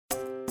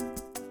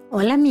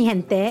Hola, mi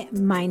gente.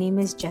 My name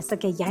is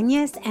Jessica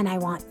Yanez, and I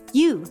want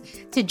you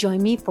to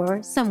join me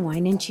for some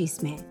Wine and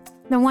Chisme.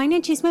 The Wine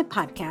and Chisme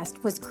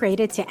podcast was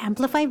created to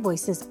amplify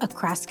voices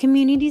across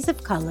communities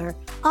of color,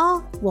 all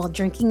while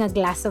drinking a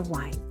glass of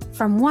wine.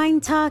 From wine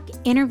talk,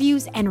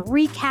 interviews, and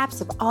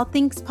recaps of all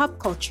things pop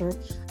culture,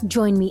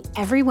 join me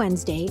every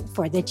Wednesday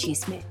for the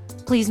Chisme.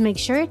 Please make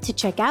sure to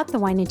check out the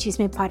Wine and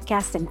Chisme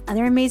podcast and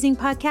other amazing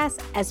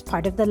podcasts as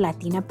part of the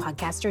Latina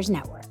Podcasters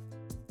Network.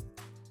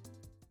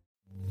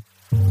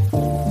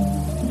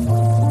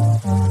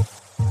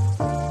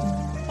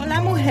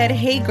 Hola, mujer.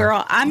 Hey,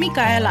 girl. I'm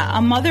Micaela,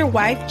 a mother,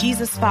 wife,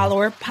 Jesus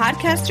follower,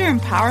 podcaster,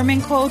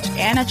 empowerment coach,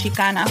 and a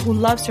Chicana who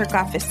loves her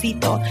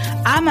cafecito.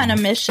 I'm on a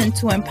mission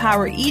to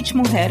empower each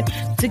mujer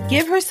to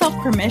give herself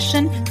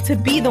permission to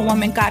be the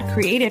woman God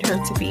created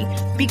her to be.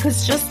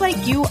 Because just like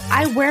you,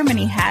 I wear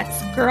many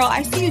hats. Girl,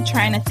 I see you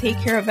trying to take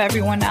care of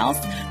everyone else.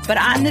 But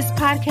on this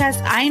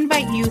podcast, I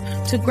invite you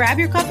to grab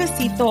your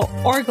cafecito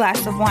or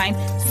glass of wine,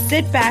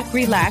 sit back,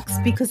 relax,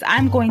 because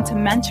I'm going to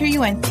mentor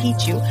you and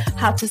teach you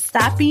how to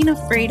stop being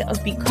afraid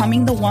of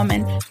becoming the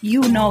woman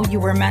you know you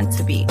were meant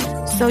to be.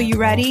 So you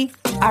ready?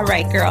 All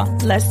right, girl,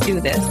 let's do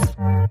this.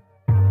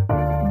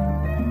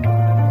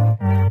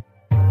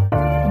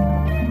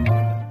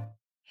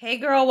 Hey,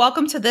 girl,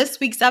 welcome to this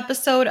week's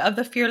episode of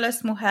The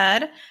Fearless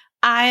Mujer.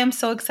 I am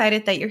so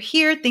excited that you're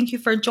here. Thank you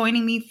for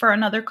joining me for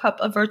another cup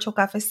of virtual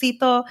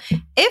cafecito.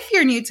 If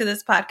you're new to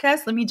this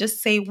podcast, let me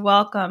just say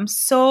welcome.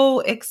 So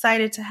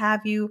excited to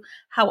have you.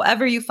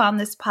 However you found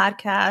this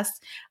podcast,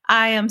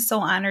 I am so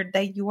honored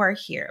that you are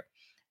here.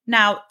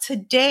 Now,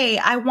 today,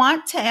 I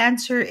want to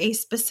answer a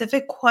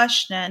specific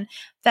question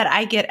that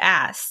I get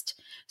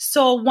asked.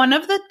 So one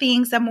of the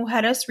things that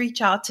mujeres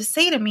reach out to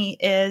say to me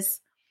is,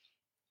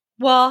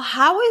 well,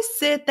 how is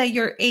it that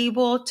you're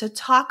able to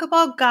talk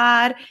about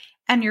God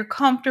and you're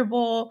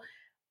comfortable?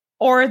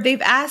 Or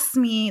they've asked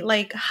me,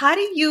 like, how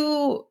do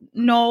you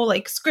know,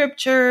 like,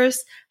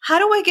 scriptures? How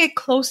do I get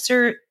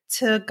closer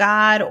to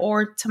God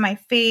or to my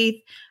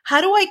faith? How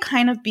do I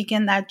kind of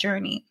begin that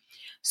journey?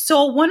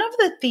 So one of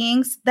the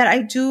things that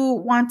I do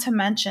want to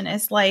mention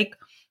is, like,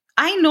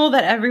 I know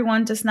that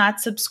everyone does not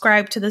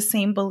subscribe to the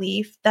same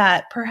belief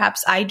that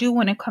perhaps I do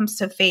when it comes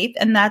to faith,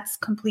 and that's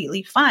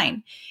completely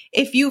fine.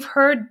 If you've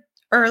heard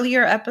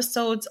earlier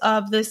episodes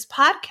of this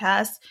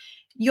podcast,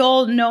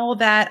 you'll know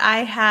that I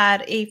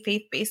had a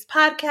faith-based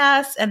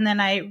podcast and then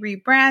I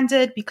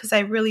rebranded because I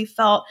really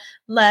felt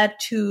led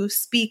to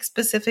speak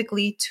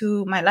specifically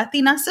to my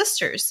Latina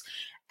sisters.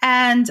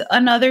 And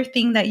another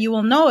thing that you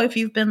will know if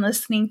you've been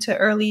listening to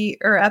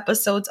earlier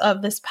episodes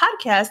of this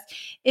podcast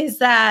is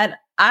that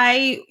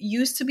I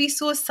used to be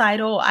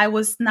suicidal. I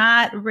was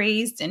not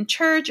raised in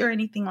church or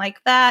anything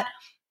like that.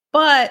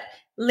 But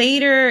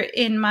later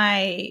in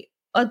my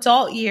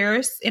adult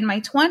years, in my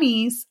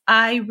 20s,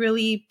 I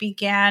really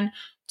began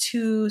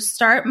to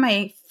start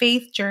my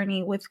faith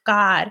journey with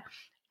God.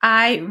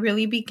 I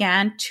really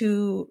began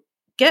to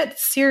get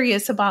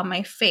serious about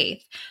my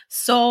faith.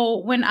 So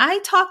when I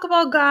talk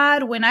about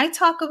God, when I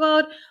talk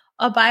about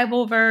a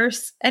Bible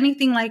verse,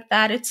 anything like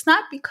that, it's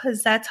not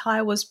because that's how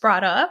I was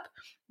brought up,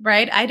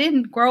 right? I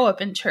didn't grow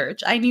up in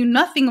church. I knew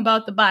nothing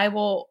about the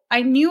Bible.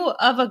 I knew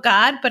of a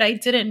God, but I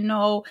didn't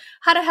know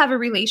how to have a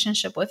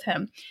relationship with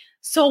him.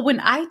 So when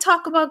I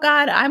talk about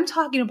God, I'm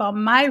talking about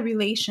my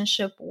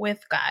relationship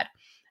with God.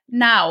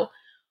 Now,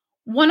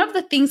 one of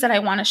the things that I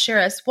want to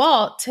share as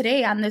well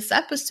today on this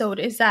episode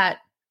is that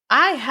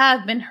I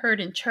have been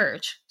hurt in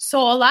church. So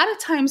a lot of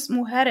times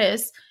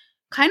mujeres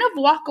kind of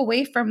walk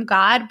away from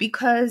God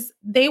because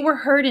they were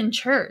hurt in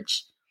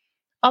church.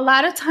 A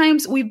lot of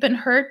times we've been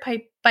hurt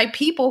by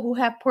people who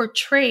have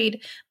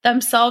portrayed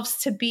themselves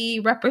to be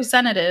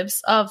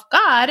representatives of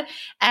God,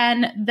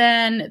 and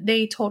then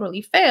they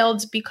totally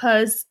failed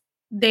because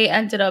they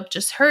ended up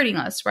just hurting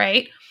us,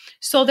 right?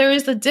 So there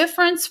is a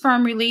difference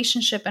from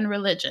relationship and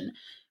religion.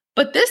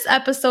 But this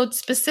episode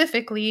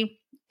specifically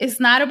is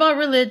not about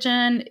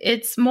religion.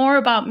 It's more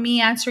about me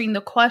answering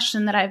the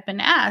question that I've been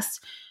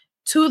asked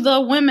to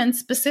the women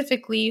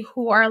specifically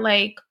who are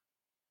like,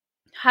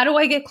 how do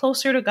I get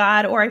closer to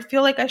God? Or I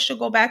feel like I should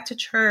go back to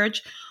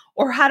church.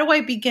 Or how do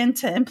I begin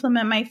to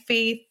implement my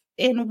faith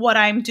in what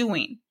I'm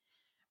doing,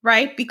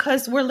 right?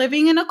 Because we're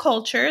living in a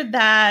culture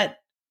that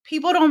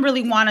people don't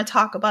really want to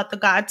talk about the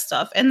God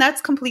stuff. And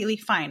that's completely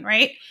fine,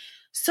 right?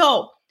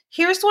 So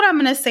here's what I'm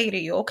going to say to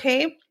you,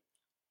 okay?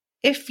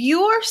 If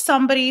you are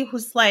somebody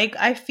who's like,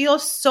 I feel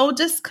so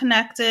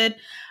disconnected,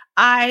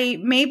 I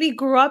maybe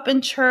grew up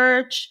in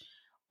church,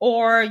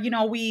 or,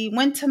 we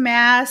went to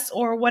mass,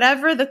 or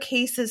whatever the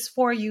case is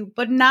for you,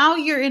 but now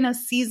you're in a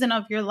season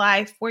of your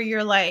life where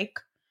you're like,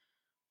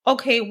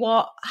 okay,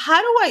 well, how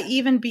do I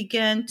even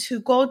begin to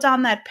go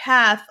down that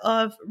path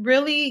of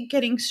really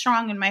getting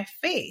strong in my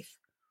faith?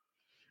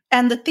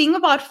 And the thing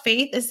about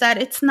faith is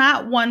that it's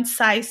not one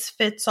size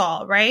fits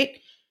all, right?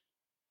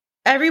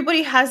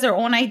 Everybody has their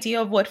own idea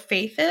of what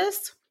faith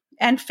is.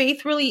 And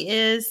faith really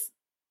is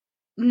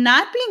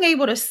not being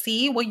able to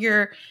see what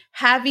you're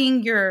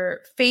having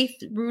your faith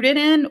rooted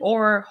in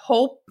or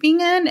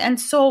hoping in. And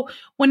so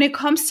when it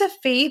comes to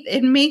faith,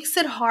 it makes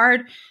it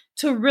hard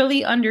to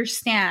really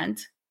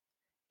understand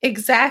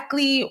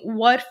exactly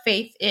what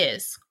faith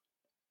is.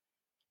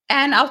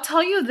 And I'll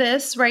tell you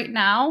this right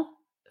now,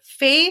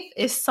 faith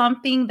is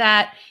something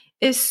that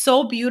is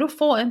so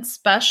beautiful and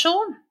special.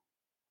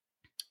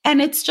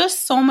 And it's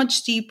just so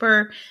much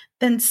deeper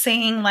than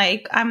saying,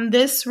 like, I'm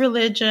this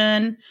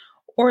religion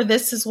or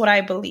this is what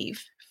I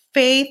believe.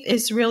 Faith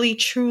is really,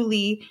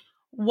 truly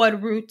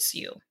what roots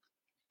you.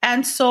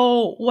 And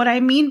so, what I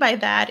mean by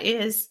that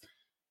is,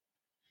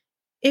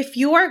 if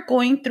you are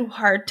going through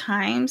hard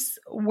times,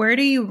 where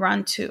do you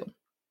run to?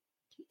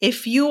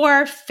 If you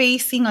are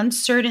facing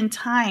uncertain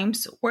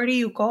times, where do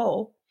you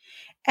go?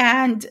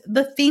 And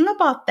the thing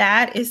about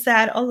that is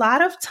that a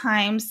lot of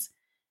times,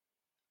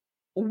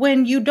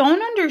 when you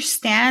don't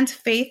understand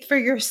faith for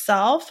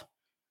yourself,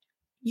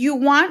 you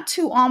want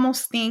to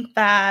almost think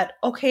that,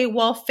 okay,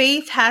 well,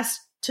 faith has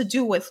to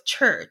do with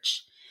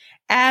church.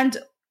 And,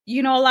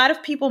 a lot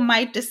of people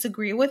might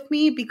disagree with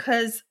me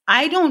because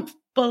I don't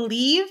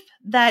believe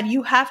that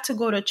you have to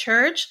go to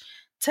church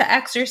to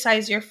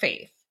exercise your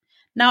faith.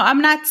 Now,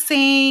 I'm not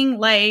saying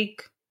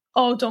like,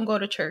 oh, don't go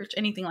to church,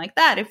 anything like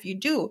that if you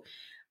do.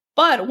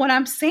 But what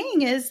I'm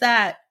saying is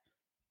that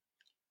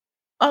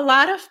a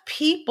lot of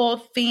people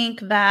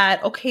think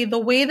that, okay, the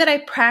way that I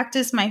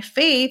practice my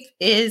faith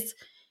is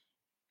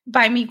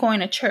by me going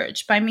to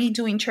church, by me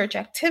doing church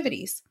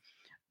activities.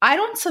 I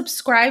don't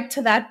subscribe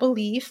to that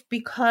belief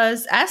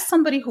because as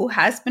somebody who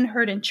has been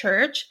hurt in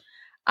church,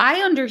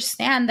 I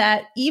understand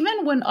that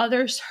even when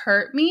others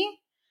hurt me,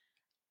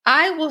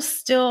 I will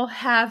still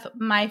have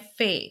my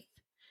faith.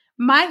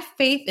 My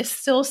faith is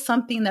still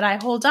something that I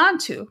hold on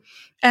to.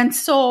 And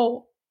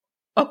so,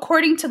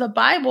 according to the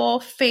Bible,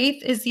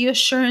 faith is the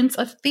assurance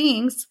of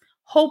things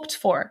hoped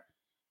for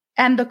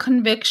and the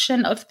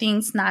conviction of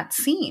things not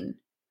seen.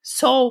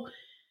 So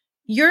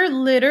you're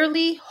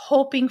literally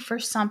hoping for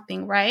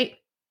something, right?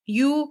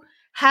 You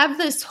have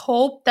this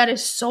hope that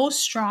is so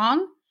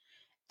strong.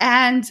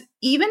 And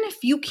even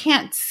if you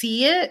can't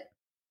see it,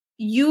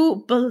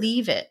 you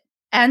believe it.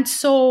 And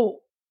so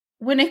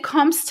when it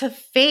comes to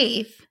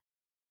faith,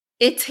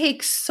 it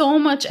takes so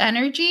much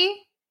energy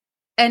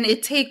and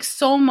it takes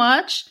so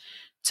much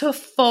to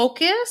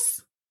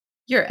focus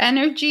your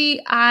energy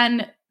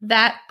on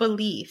that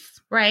belief,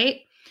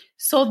 right?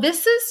 So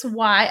this is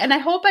why, and I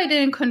hope I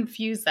didn't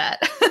confuse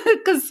that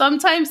because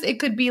sometimes it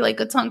could be like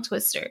a tongue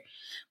twister,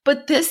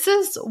 but this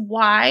is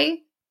why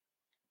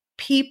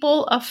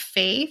people of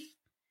faith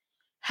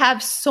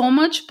have so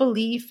much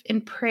belief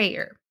in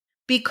prayer,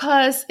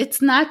 because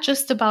it's not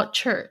just about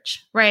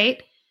church,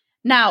 right?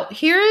 Now,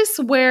 here's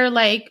where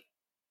like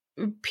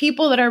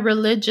people that are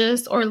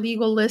religious or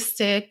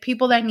legalistic,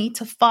 people that need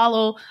to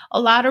follow a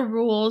lot of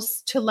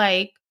rules to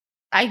like,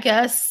 I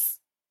guess,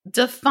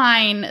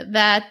 define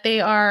that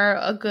they are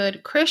a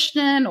good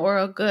Christian or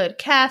a good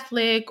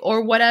Catholic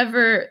or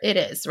whatever it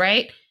is,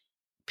 right?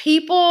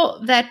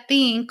 People that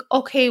think,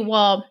 okay,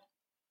 well,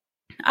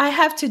 I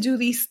have to do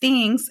these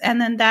things and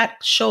then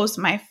that shows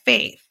my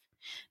faith.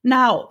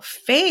 Now,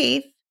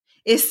 faith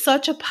is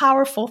such a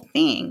powerful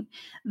thing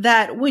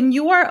that when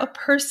you are a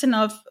person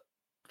of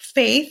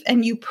faith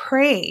and you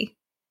pray,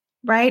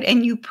 right?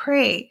 And you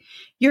pray,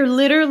 you're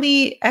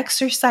literally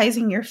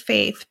exercising your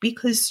faith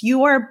because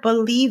you are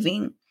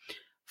believing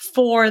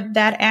for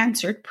that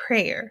answered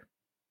prayer.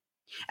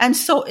 And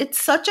so it's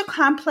such a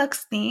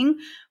complex thing,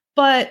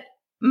 but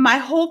my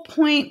whole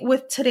point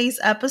with today's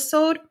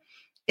episode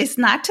is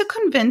not to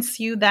convince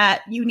you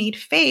that you need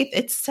faith.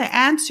 It's to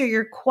answer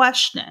your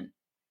question.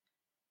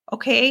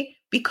 Okay?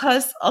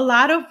 Because a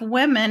lot of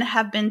women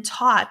have been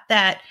taught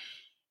that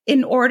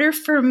in order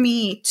for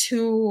me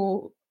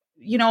to,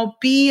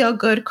 be a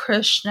good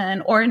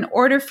Christian, or in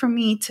order for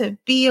me to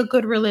be a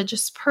good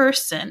religious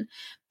person,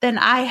 then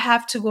I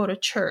have to go to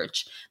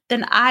church.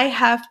 Then I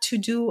have to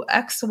do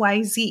X,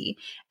 Y, Z.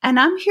 And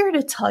I'm here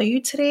to tell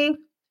you today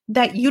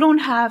that you don't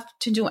have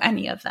to do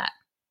any of that.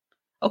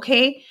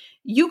 Okay?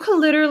 You could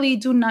literally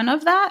do none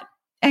of that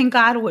and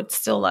God would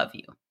still love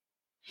you.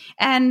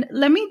 And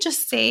let me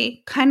just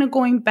say, kind of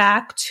going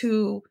back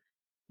to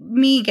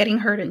me getting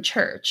hurt in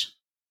church.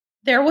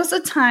 There was a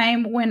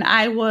time when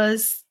I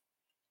was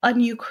a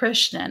new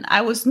Christian.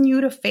 I was new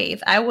to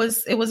faith.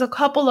 It was a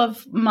couple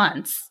of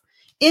months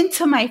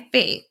into my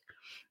faith.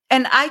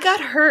 And I got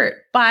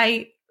hurt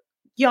by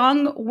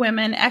young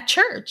women at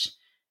church.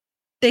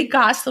 They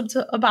gossiped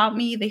about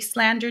me. They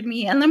slandered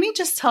me. And let me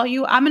just tell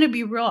you, I'm going to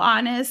be real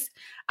honest.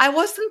 I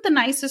wasn't the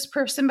nicest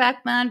person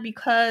back then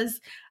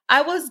because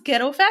I was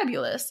ghetto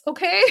fabulous.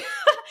 Okay.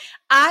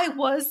 I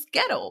was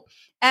ghetto.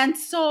 And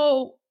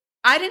so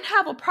I didn't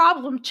have a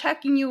problem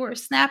checking you or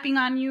snapping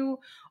on you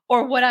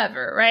or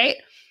whatever, right?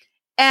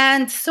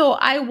 And so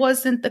I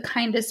wasn't the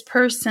kindest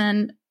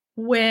person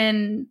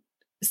when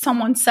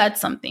someone said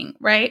something,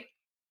 right?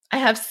 I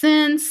have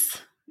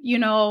since,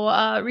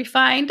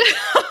 refined.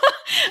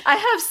 I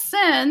have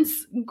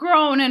since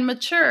grown and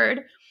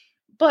matured,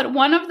 But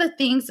one of the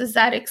things is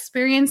that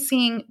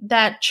experiencing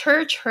that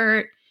church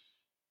hurt,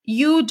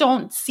 you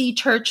don't see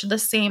church the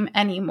same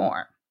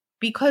anymore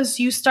because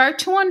you start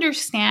to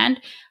understand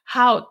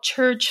how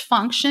church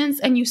functions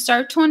and you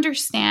start to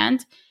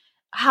understand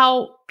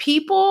how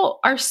people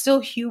are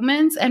still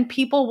humans and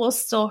people will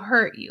still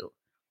hurt you,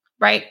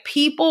 right?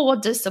 People will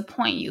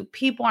disappoint you.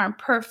 People aren't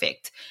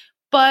perfect.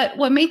 But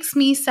what makes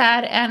me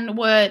sad and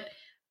what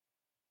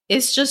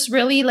is just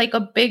really like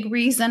a big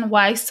reason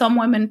why some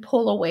women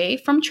pull away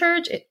from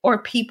church or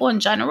people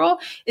in general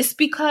is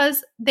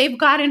because they've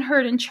gotten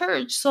hurt in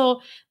church.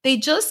 So they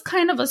just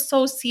kind of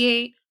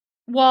associate,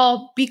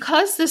 well,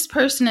 because this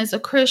person is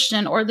a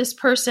Christian or this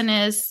person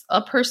is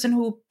a person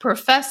who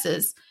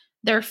professes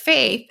their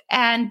faith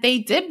and they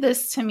did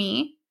this to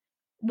me,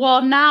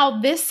 well,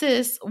 now this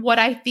is what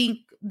I think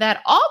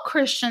that all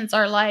Christians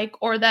are like,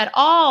 or that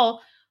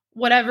all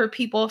whatever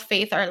people of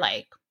faith are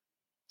like.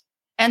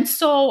 And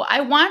so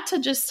I want to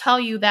just tell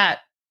you that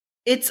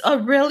it's a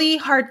really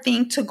hard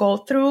thing to go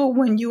through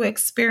when you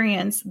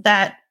experience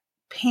that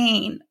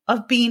pain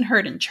of being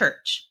hurt in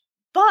church.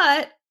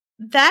 But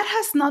that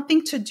has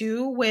nothing to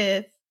do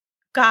with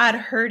God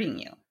hurting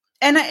you.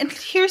 And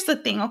here's the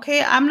thing,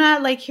 okay? I'm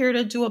not like here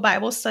to do a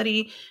Bible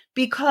study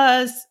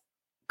because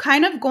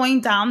kind of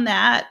going down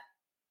that,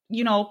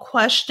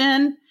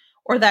 question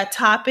or that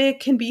topic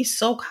can be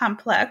so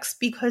complex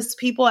because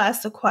people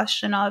ask the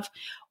question of,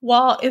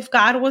 well, if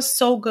God was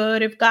so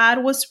good, if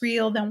God was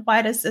real, then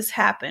why does this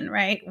happen,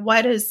 right?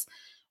 Why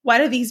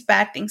do these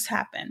bad things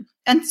happen?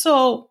 And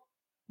so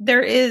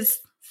there is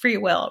free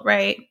will,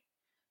 right?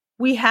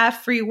 We have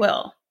free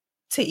will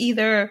to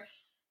either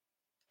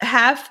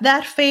have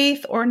that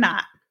faith or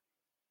not.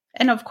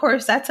 And of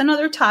course, that's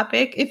another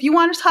topic. If you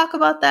want to talk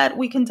about that,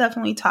 we can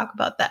definitely talk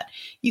about that.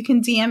 You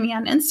can DM me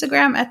on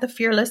Instagram at the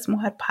Fearless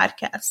Mujer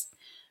Podcast.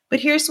 But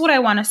here's what I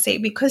want to say,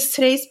 because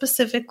today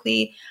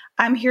specifically,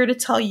 I'm here to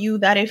tell you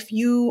that if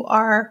you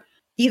are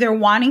either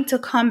wanting to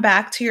come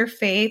back to your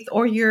faith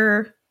or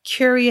you're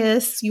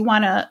curious, you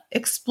want to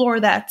explore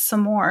that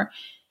some more,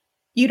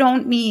 you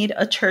don't need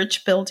a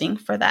church building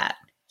for that.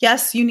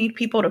 Yes, you need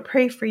people to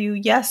pray for you.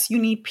 Yes, you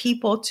need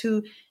people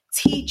to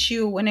teach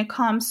you when it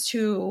comes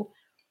to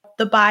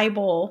the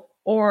Bible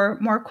or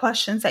more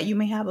questions that you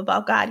may have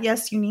about God.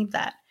 Yes, you need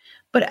that.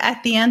 But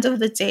at the end of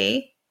the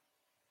day,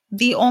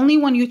 the only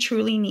one you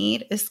truly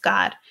need is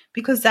God,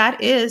 because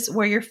that is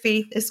where your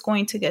faith is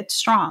going to get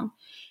strong.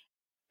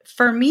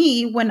 For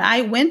me, when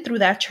I went through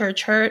that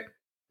church hurt,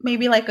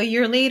 maybe like a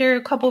year later,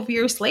 a couple of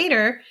years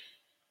later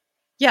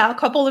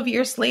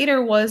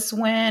was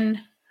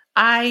when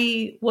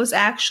I was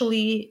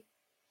actually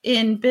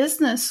in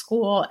business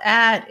school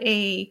at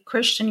a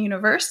Christian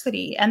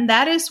university. And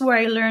that is where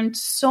I learned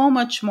so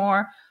much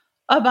more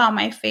about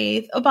my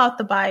faith, about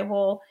the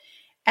Bible.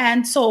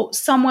 And so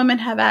some women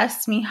have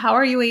asked me, how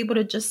are you able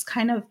to just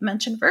kind of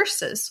mention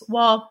verses?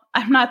 Well,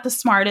 I'm not the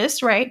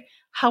smartest, right?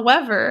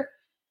 However,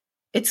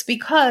 it's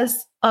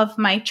because of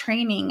my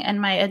training and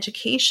my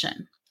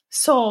education.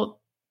 So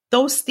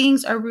those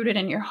things are rooted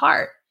in your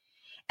heart.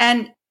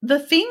 And the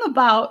thing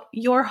about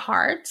your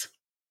heart,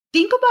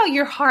 think about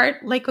your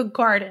heart like a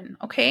garden,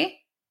 okay?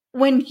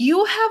 When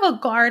you have a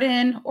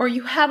garden or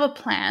you have a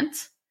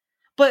plant,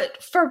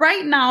 but for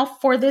right now,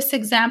 for this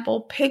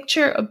example,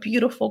 picture a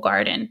beautiful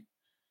garden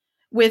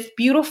with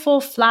beautiful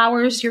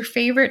flowers, your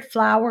favorite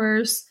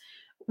flowers,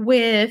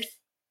 with,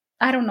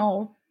 I don't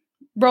know,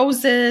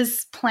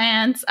 roses,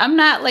 plants. I'm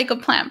not like a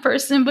plant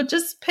person, but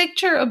just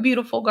picture a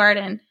beautiful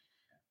garden.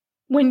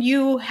 When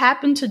you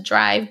happen to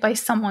drive by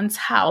someone's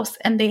house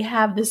and they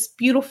have this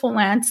beautiful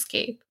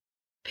landscape,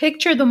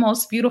 picture the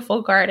most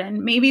beautiful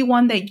garden, maybe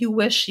one that you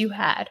wish you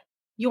had.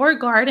 Your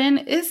garden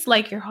is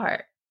like your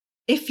heart.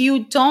 If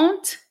you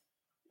don't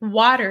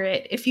water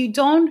it, if you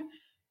don't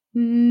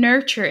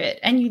nurture it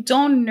and you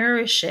don't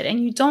nourish it and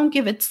you don't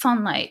give it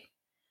sunlight,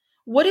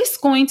 what is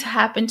going to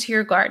happen to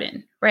your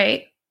garden,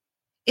 right?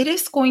 It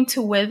is going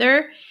to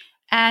wither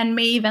and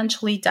may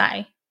eventually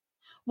die.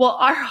 Well,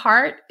 our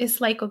heart is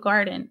like a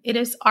garden. It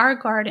is our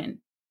garden.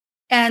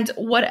 And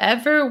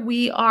whatever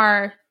we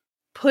are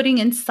putting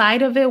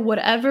inside of it,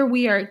 whatever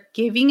we are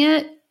giving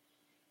it,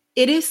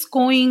 it is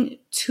going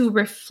to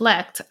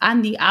reflect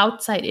on the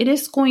outside. It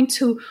is going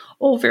to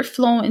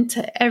overflow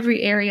into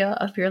every area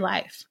of your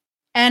life.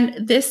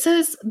 And this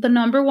is the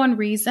number one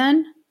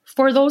reason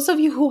for those of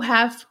you who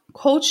have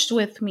coached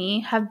with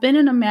me, have been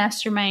in a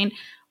mastermind,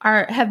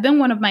 or have been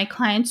one of my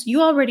clients,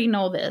 you already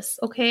know this,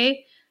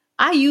 okay?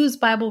 I use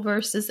Bible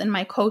verses in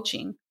my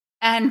coaching.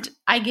 And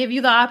I give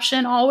you the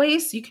option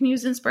always. You can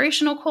use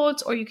inspirational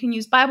quotes or you can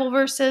use Bible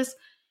verses.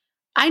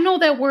 I know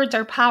that words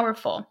are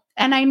powerful.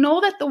 And I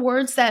know that the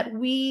words that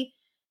we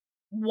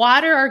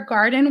water our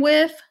garden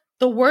with,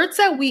 the words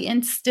that we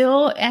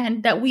instill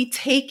and that we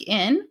take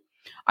in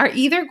are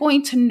either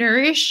going to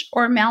nourish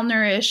or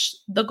malnourish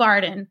the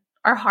garden,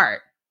 our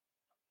heart.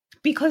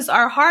 Because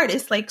our heart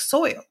is like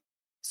soil.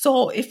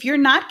 So if you're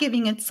not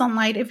giving it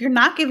sunlight, if you're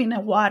not giving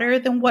it water,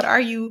 then what are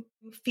you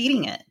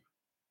feeding it?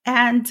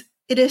 And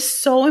it is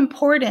so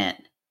important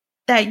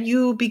that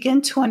you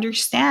begin to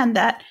understand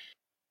that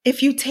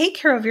if you take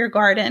care of your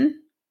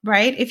garden,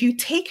 right? If you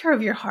take care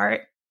of your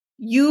heart,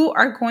 you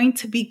are going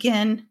to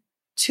begin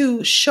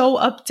to show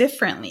up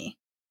differently.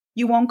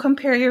 You won't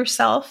compare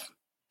yourself.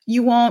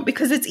 You won't,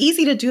 because it's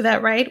easy to do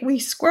that, right? We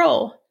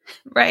scroll,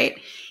 right?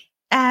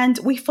 And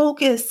we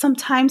focus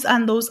sometimes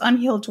on those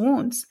unhealed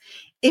wounds.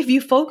 If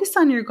you focus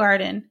on your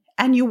garden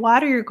and you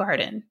water your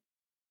garden,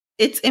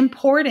 it's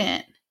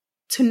important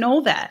to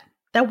know that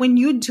when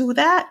you do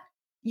that,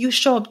 you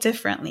show up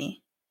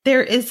differently.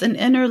 There is an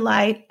inner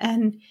light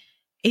and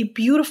a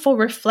beautiful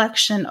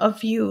reflection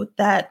of you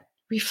that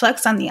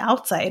reflects on the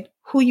outside.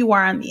 Who you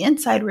are on the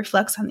inside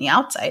reflects on the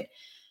outside.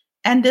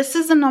 And this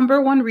is the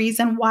number one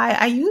reason why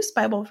I use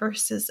Bible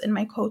verses in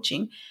my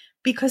coaching,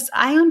 because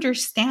I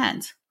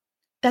understand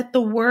that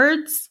the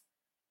words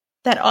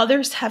that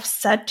others have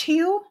said to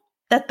you,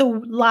 that the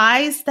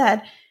lies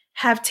that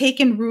have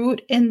taken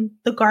root in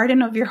the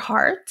garden of your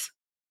heart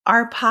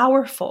are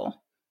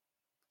powerful,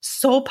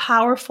 so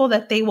powerful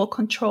that they will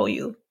control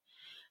you.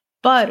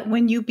 But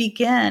when you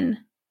begin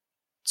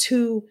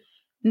to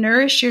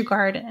nourish your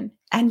garden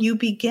and you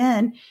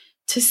begin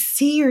to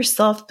see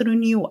yourself through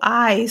new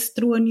eyes,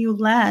 through a new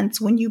lens,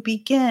 when you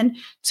begin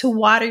to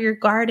water your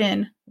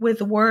garden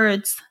with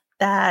words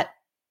that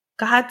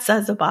God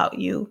says about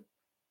you,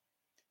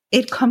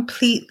 it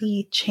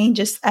completely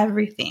changes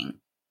everything.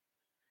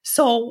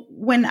 So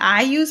when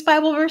I use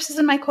Bible verses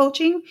in my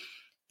coaching,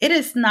 it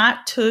is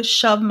not to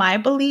shove my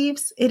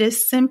beliefs. It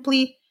is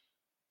simply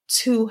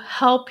to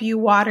help you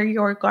water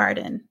your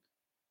garden.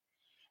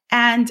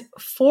 And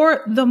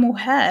for the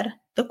mujer,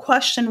 the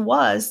question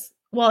was,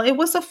 well, it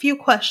was a few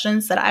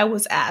questions that I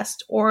was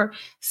asked, or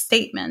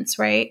statements,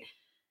 right?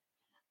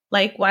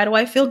 Like, why do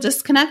I feel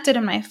disconnected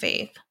in my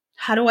faith?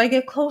 How do I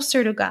get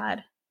closer to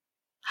God?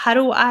 How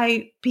do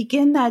I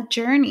begin that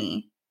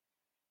journey?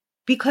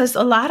 Because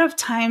a lot of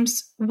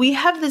times we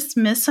have this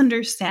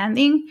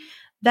misunderstanding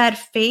that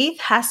faith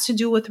has to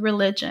do with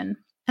religion,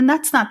 and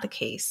that's not the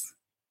case.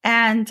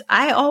 And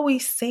I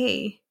always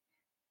say,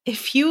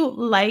 if you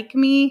like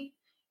me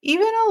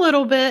even a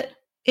little bit,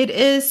 it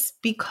is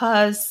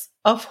because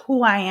of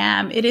who I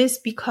am. It is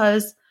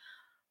because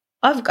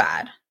of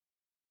God.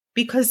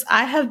 Because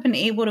I have been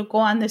able to go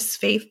on this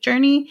faith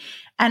journey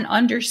and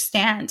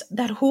understand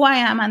that who I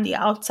am on the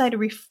outside,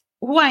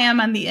 who I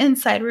am on the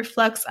inside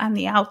reflects on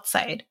the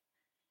outside.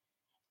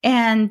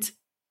 And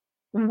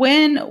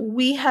when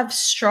we have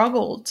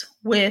struggled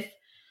with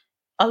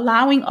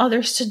allowing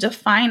others to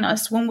define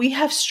us, when we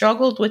have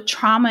struggled with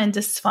trauma and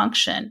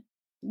dysfunction,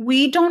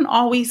 we don't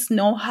always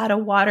know how to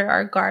water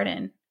our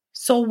garden.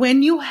 So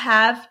when you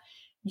have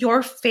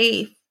your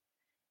faith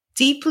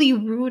deeply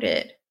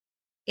rooted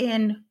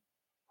in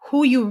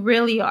who you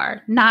really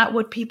are, not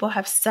what people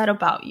have said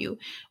about you,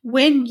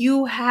 when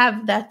you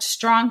have that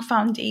strong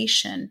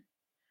foundation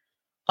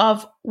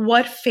of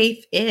what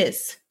faith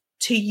is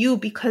to you,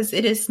 because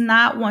it is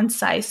not one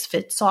size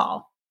fits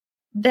all,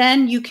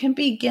 then you can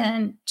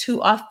begin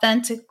to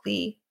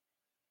authentically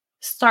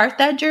start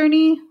that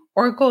journey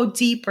or go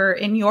deeper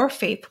in your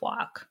faith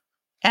walk.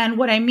 And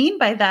what I mean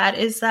by that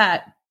is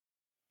that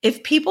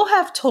if people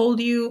have told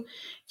you,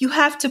 you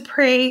have to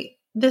pray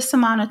this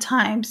amount of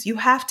times, you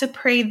have to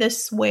pray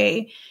this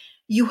way,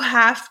 you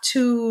have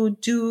to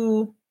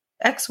do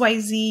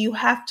XYZ, you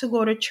have to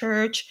go to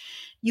church,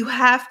 you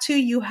have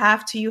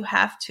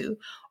to,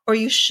 or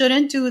you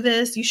shouldn't do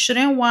this, you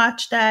shouldn't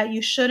watch that,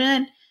 you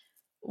shouldn't,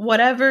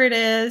 whatever it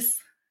is,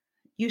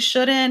 you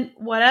shouldn't,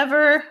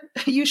 whatever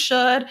you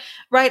should,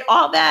 right?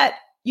 All that,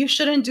 you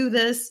shouldn't do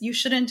this, you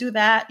shouldn't do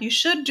that, you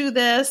should do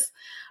this,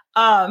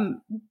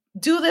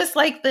 do this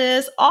like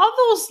this, all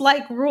those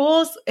like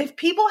rules. If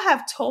people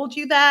have told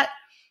you that,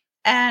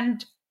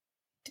 and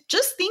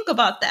just think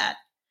about that,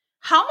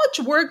 how much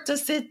work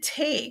does it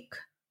take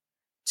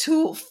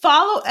to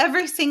follow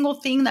every single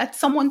thing that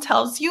someone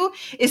tells you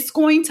is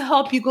going to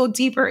help you go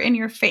deeper in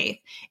your faith?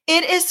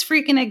 It is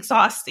freaking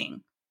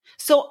exhausting.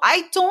 So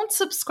I don't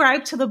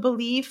subscribe to the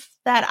belief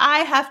that I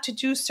have to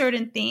do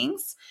certain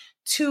things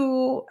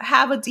to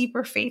have a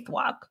deeper faith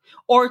walk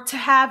or to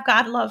have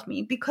God love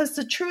me, because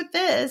the truth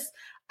is,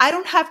 I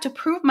don't have to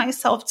prove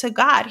myself to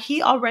God.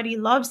 He already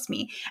loves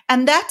me.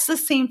 And that's the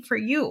same for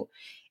you.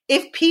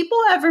 If people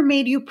ever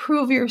made you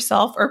prove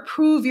yourself or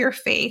prove your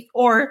faith,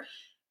 or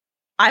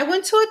I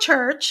went to a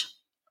church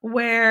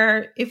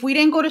where if we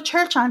didn't go to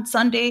church on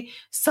Sunday,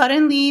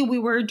 suddenly we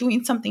were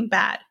doing something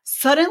bad.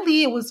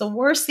 Suddenly it was the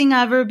worst thing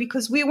ever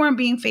because we weren't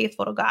being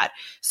faithful to God.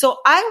 So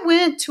I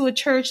went to a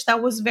church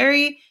that was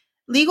very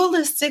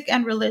legalistic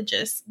and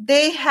religious.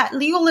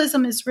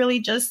 Legalism is really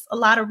just a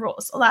lot of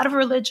rules, a lot of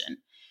religion.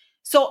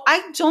 So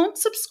I don't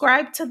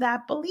subscribe to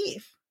that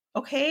belief,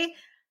 okay?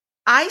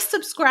 I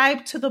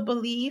subscribe to the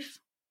belief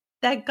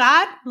that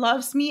God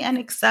loves me and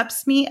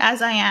accepts me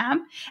as I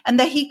am, and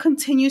that he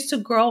continues to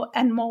grow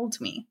and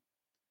mold me.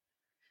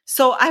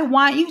 So I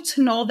want you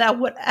to know that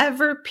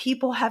whatever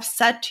people have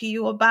said to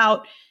you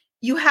about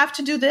you have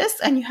to do this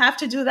and you have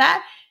to do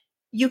that,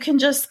 you can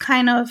just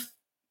kind of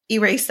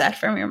erase that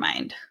from your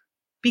mind,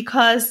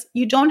 because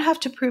you don't have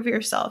to prove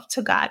yourself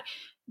to God.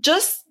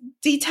 Just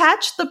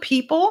detach the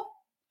people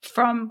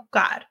from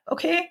God.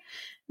 Okay.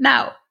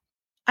 Now,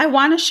 I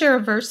want to share a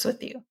verse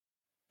with you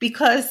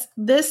because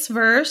this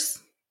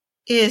verse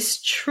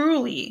is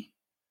truly,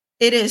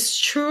 it's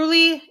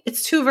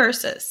 2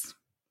 verses.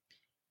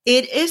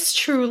 It is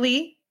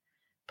truly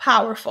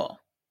powerful.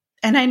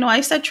 And I know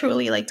I said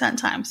truly like 10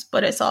 times,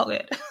 but it's all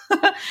good.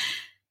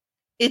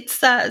 It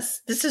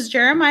says, this is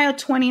Jeremiah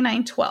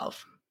 29:12.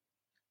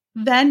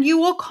 Then you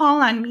will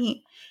call on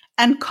me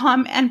and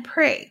come and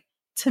pray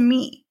to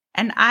me,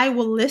 and I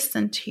will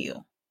listen to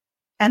you.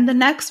 And the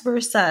next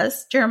verse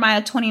says,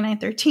 Jeremiah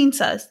 29:13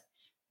 says,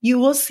 you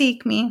will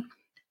seek me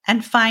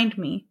and find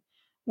me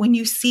when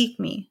you seek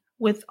me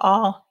with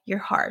all your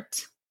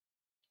heart.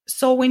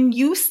 So when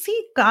you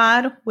seek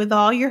God with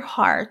all your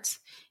heart,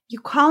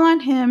 you call on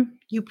him,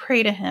 you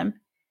pray to him,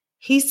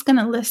 he's going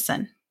to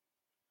listen.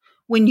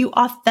 When you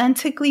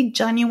authentically,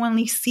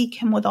 genuinely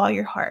seek him with all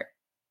your heart.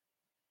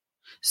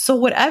 So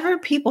whatever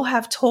people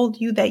have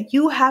told you that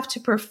you have to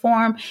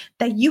perform,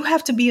 that you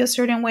have to be a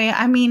certain way,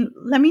 I mean,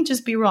 let me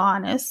just be real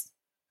honest.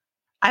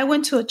 I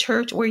went to a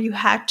church where you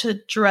had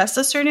to dress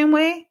a certain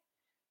way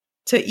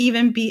to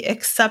even be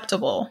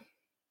acceptable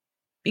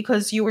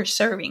because you were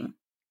serving.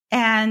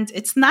 And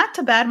it's not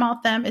to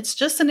badmouth them. It's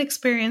just an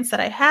experience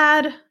that I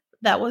had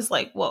that was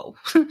like, whoa,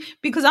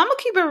 because I'm going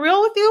to keep it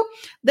real with you.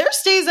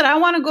 There's days that I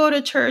want to go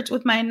to church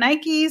with my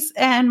Nikes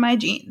and my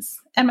jeans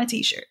and my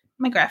t-shirt,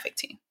 my graphic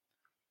tee,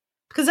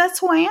 because that's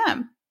who I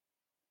am.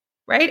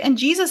 Right. And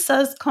Jesus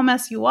says, come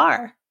as you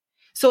are.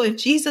 So if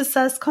Jesus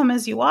says, come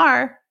as you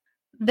are,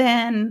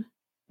 then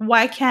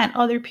why can't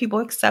other people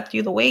accept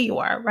you the way you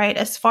are? Right.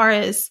 As far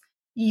as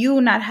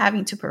you not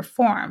having to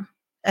perform,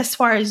 as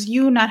far as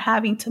you not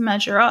having to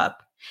measure up.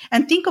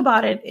 And think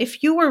about it.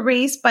 If you were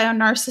raised by a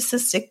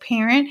narcissistic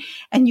parent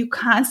and you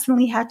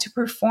constantly had to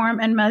perform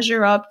and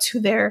measure up to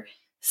their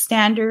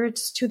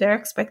standards, to their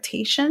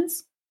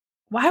expectations,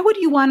 why would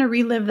you want to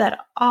relive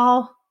that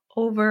all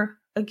over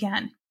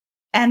again?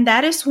 And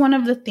that is one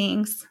of the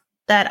things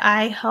that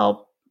I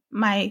help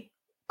my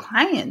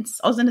clients.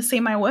 I was going to say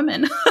my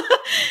women,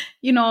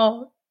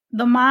 the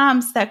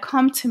moms that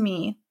come to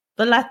me,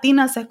 the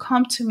Latinas that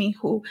come to me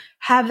who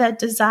have that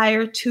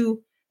desire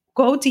to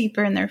go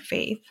deeper in their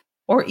faith,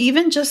 or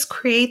even just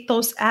create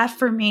those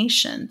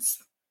affirmations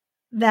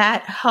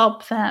that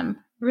help them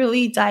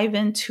really dive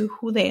into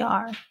who they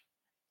are.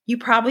 You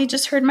probably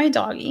just heard my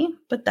doggy,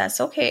 but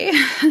that's okay.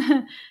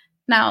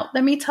 Now,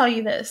 let me tell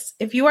you this.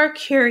 If you are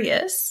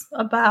curious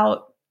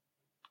about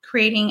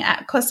creating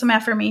custom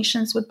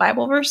affirmations with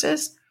Bible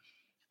verses,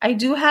 I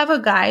do have a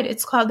guide.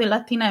 It's called the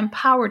Latina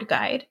Empowered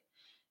Guide.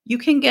 You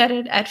can get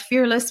it at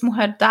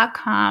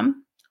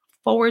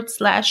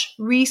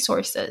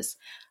fearlessmujer.com/resources.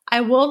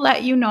 I will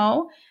let you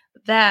know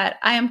that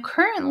I am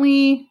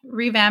currently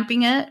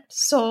revamping it.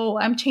 So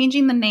I'm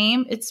changing the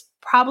name. It's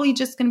probably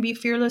just going to be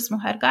Fearless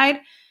Mujer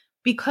Guide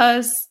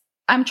because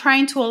I'm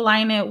trying to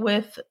align it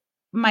with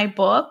my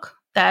book.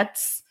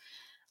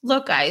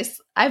 Look,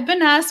 guys, I've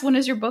been asked, when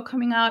is your book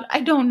coming out?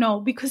 I don't know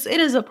because it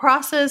is a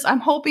process.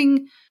 I'm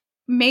hoping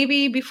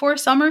maybe before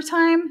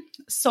summertime.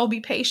 So be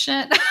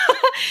patient.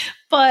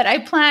 But I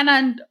plan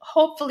on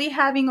hopefully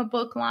having a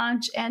book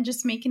launch and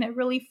just making it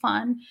really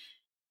fun.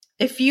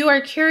 If you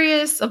are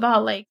curious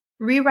about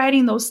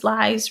rewriting those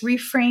lies,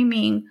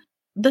 reframing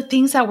the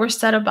things that were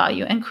said about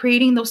you and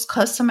creating those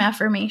custom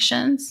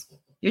affirmations,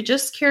 you're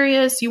just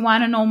curious, you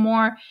want to know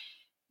more,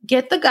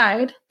 get the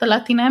guide, the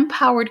Latina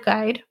Empowered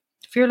Guide,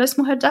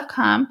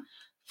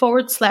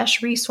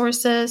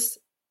 fearlessmujer.com/resources.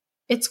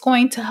 It's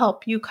going to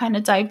help you kind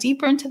of dive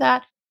deeper into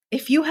that.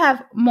 If you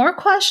have more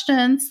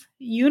questions,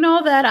 you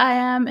know that I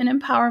am an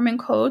empowerment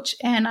coach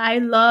and I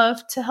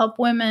love to help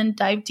women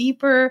dive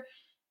deeper.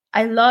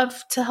 I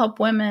love to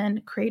help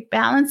women create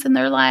balance in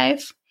their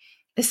life,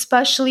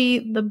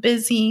 especially the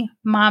busy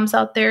moms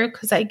out there,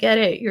 because I get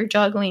it, you're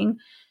juggling.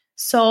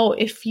 So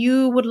if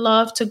you would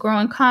love to grow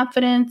in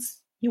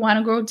confidence, you want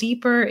to grow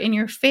deeper in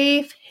your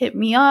faith, hit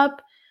me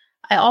up.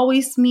 I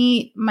always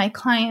meet my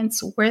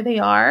clients where they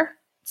are,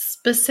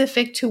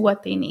 specific to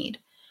what they need.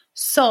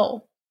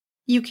 So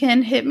you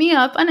can hit me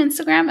up on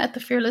Instagram at the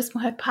Fearless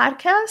Mujer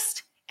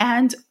Podcast.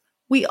 And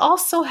we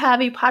also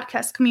have a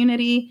podcast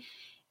community.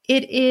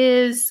 It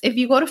is, if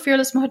you go to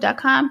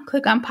fearlessmujer.com,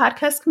 click on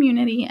podcast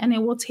community, and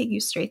it will take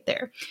you straight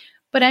there.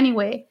 But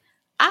anyway,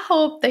 I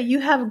hope that you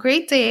have a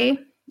great day,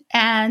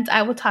 and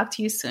I will talk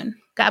to you soon.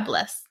 God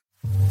bless.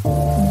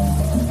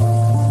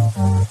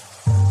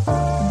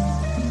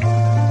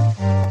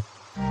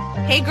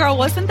 Hey girl,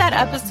 wasn't that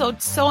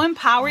episode so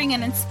empowering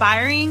and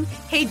inspiring?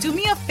 Hey, do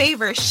me a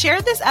favor,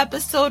 share this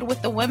episode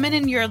with the women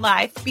in your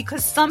life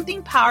because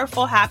something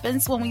powerful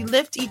happens when we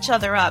lift each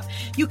other up.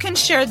 You can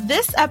share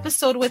this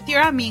episode with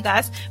your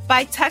amigas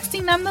by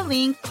texting them the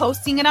link,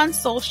 posting it on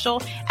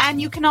social,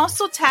 and you can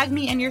also tag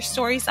me in your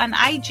stories on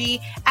IG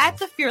at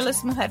the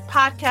Fearless Mujer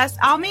Podcast.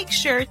 I'll make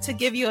sure to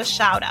give you a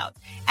shout out.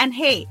 And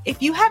hey,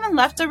 if you haven't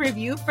left a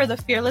review for the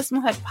Fearless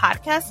Mujer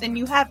Podcast and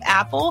you have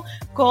Apple,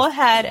 go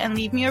ahead and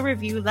leave me a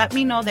review. Let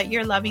me know that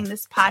you're loving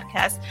this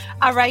podcast.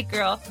 All right,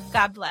 girl.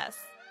 God bless.